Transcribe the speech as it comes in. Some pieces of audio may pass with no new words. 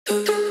Yeah,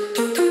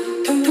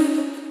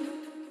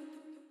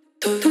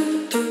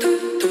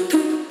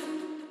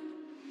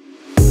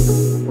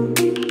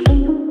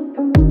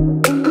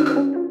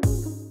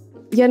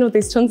 no,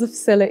 there's tons of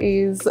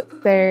facilities.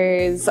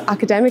 There's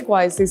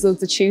academic-wise, there's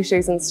loads of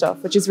tutors and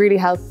stuff, which is really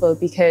helpful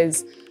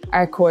because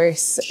our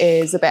course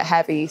is a bit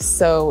heavy.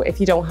 So if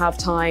you don't have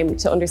time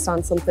to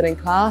understand something in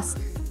class,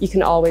 you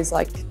can always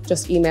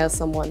just email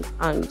someone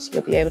and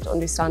you'll be able to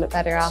understand it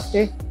better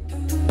after.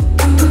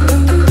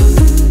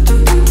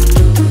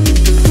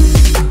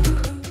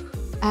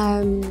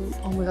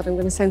 Oh my God, I'm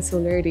gonna sound so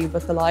nerdy,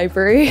 but the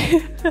library.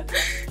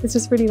 It's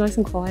just really nice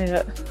and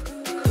quiet.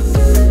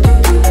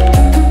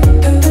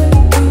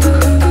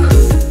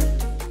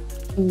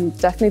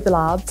 Definitely the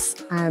labs.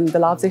 The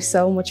labs are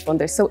so much fun.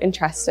 They're so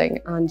interesting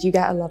and you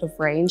get a lot of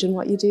range in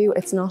what you do.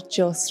 It's not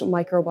just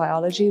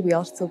microbiology. We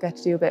also get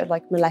to do a bit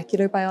of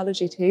molecular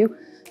biology too.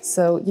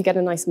 So you get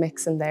a nice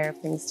mix in there of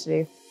things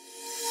to do.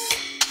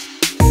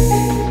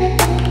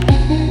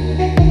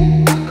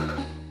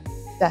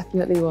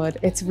 Definitely would.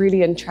 It's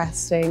really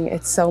interesting.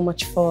 It's so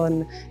much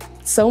fun.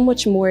 So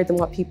much more than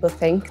what people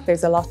think.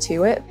 There's a lot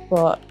to it,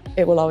 but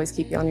it will always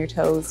keep you on your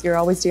toes. You're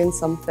always doing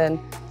something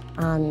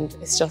and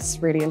it's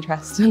just really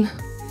interesting.